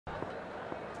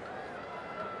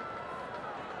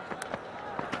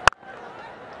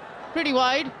Pretty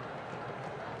wide.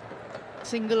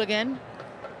 Single again.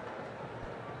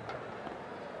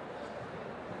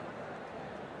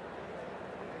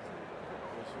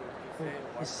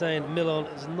 He's saying Milon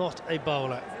is not a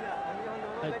bowler.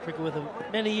 I played cricket with him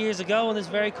many years ago in this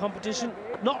very competition.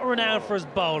 Not renowned for his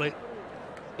bowling.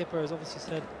 Skipper has obviously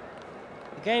said,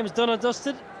 the game is done and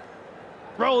dusted.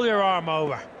 Roll your arm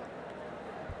over.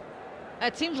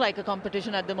 It seems like a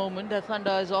competition at the moment. The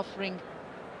Thunder is offering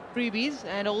freebies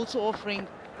and also offering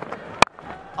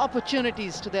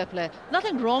opportunities to their player.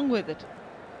 Nothing wrong with it.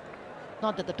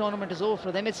 Not that the tournament is over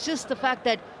for them. It's just the fact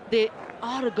that they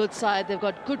are a good side. They've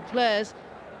got good players.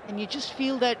 And you just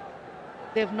feel that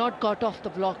they've not got off the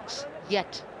blocks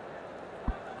yet.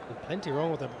 There's plenty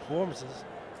wrong with their performances.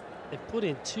 They've put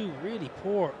in 2 really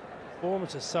poor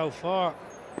performances so far.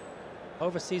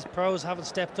 Overseas pros haven't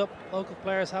stepped up. Local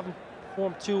players haven't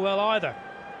performed too well either.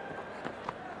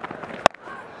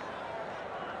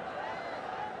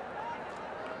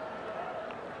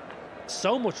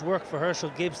 So much work for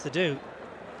Herschel Gibbs to do.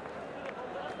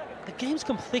 The game's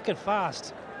come thick and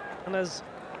fast. And as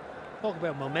talk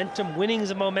about momentum, winning is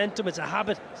a momentum, it's a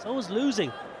habit. So is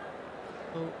losing.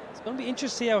 So it's going to be interesting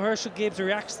to see how Herschel Gibbs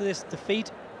reacts to this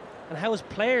defeat and how his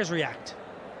players react.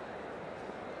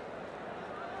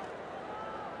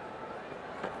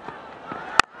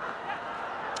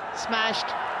 Smashed.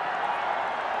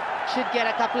 Should get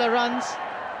a couple of runs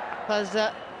because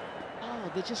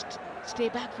oh, they just stay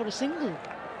back for a single.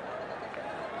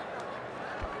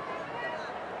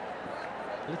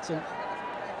 Blitzen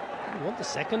didn't want the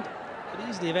second, but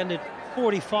easily have ended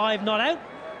 45 not out.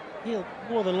 He'll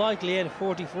more than likely end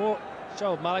 44.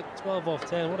 Shoaib Malik 12 off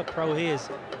 10. What a pro he is.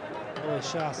 As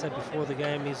Shah said before the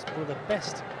game, he's one of the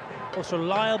best, most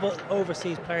reliable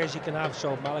overseas players you can have.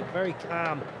 Shoaib Malik, very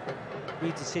calm,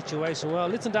 reads the situation well.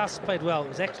 Litson Das played well. He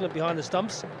was excellent behind the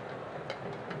stumps.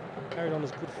 Carried on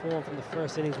his good form from the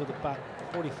first innings with the bat.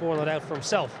 44 not out for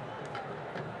himself.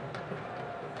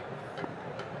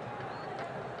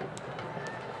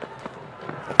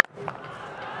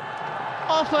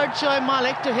 Offered Shoaib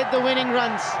Malik to hit the winning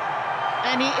runs,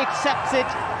 and he accepts it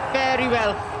very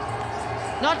well.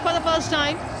 Not for the first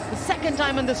time, the second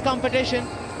time in this competition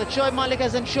that Shoaib Malik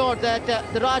has ensured that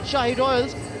the Rajshahi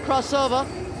Royals cross over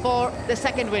for the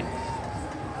second win.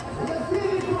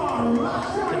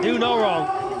 Can do no wrong.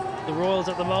 The Royals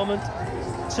at the moment,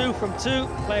 2 from 2,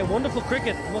 playing wonderful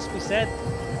cricket, must be said.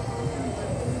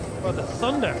 For the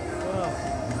Thunder,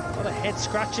 a lot of head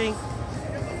scratching.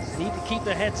 Need to keep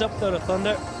their heads up though, the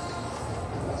Thunder.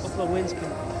 A couple of wins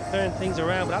can turn things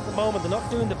around, but at the moment they're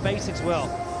not doing the basics well.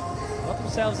 Got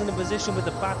themselves in a position with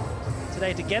the bat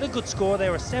today to get a good score. They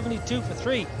were 72 for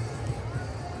 3.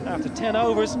 After 10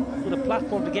 overs, with a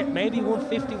platform to get maybe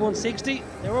 150, 160,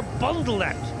 they were bundled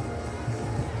out.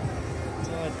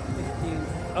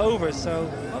 50 overs, so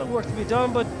a lot of work to be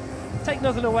done, but take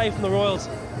nothing away from the Royals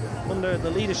under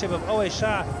the leadership of Owe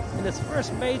Shah in his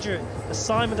first major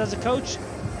assignment as a coach.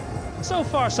 So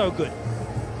far, so good.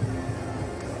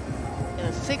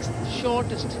 The 6th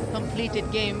shortest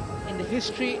completed game in the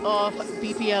history of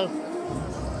BPL.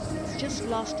 It's just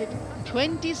lasted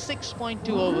 26.2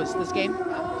 overs, this game.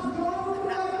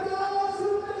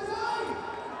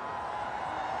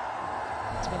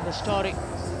 It's been the story.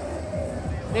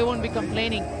 They won't be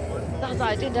complaining.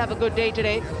 Zaza didn't have a good day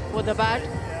today with the bat.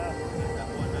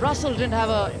 Russell didn't have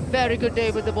a very good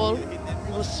day with the ball.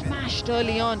 He was smashed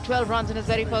early on, 12 runs in his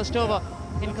very first over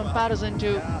in comparison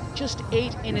to just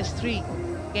 8 in his 3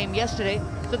 game yesterday.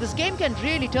 So this game can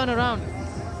really turn around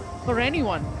for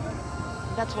anyone.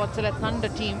 That's what Sylhet Thunder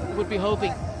team would be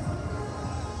hoping.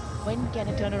 When can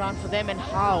it turn around for them and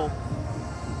how?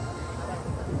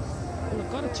 Well,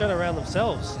 they've got to turn around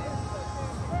themselves.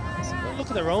 So look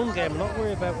at their own game, not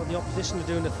worry about what the opposition are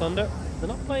doing to Thunder. They're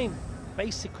not playing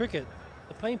basic cricket.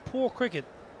 They're playing poor cricket,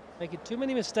 making too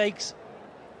many mistakes.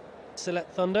 Sylhet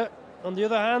Thunder. On the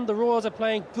other hand, the Royals are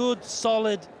playing good,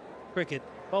 solid cricket,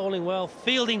 bowling well,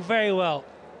 fielding very well.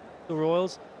 The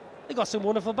Royals, they got some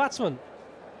wonderful batsmen.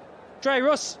 Dre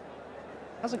Russ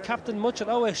hasn't captained much, and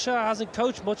Owe Shah hasn't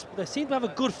coached much, but they seem to have a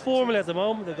good formula at the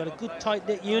moment. They've got a good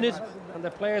tight-knit unit, and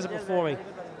their players are performing.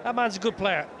 That man's a good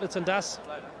player, Litson Das.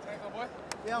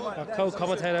 Our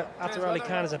co-commentator Atar Ali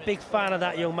Khan is a big fan of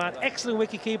that young man. Excellent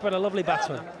wicketkeeper and a lovely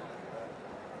batsman.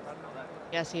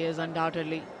 Yes, he is,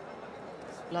 undoubtedly.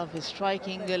 Love his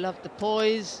striking, they love the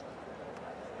poise.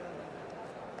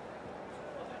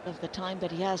 Love the time that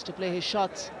he has to play his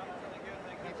shots.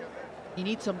 He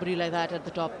needs somebody like that at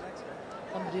the top.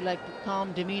 Somebody like the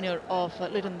calm demeanor of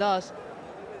Litton Das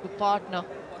to partner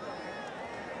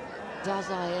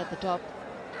Zaza at the top.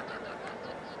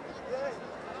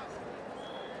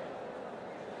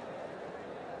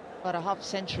 got a half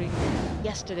century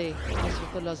yesterday.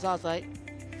 Asrafullah Zazai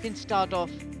didn't start off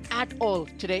at all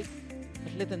today.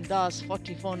 But Lithan Das,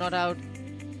 44 not out,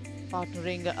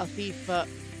 partnering Afif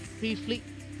briefly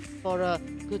for a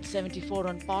good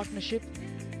 74-run partnership.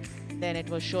 Then it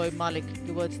was Shoaib Malik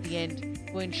towards the end,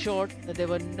 who ensured that there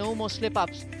were no more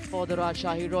slip-ups for the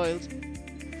Rajshahi Royals.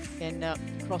 And